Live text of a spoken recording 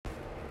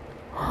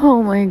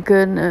Oh my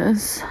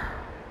goodness.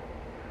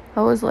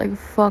 I was like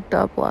fucked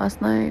up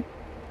last night.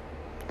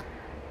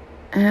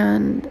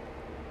 And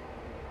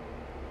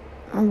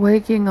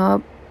waking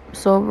up,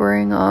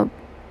 sobering up,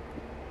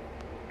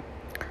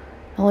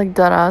 I like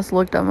deadass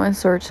looked at my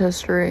search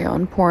history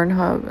on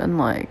Pornhub and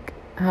like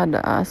had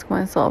to ask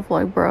myself,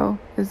 like, bro,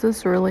 is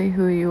this really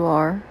who you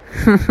are?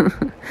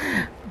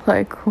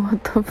 Like,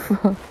 what the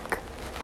fuck?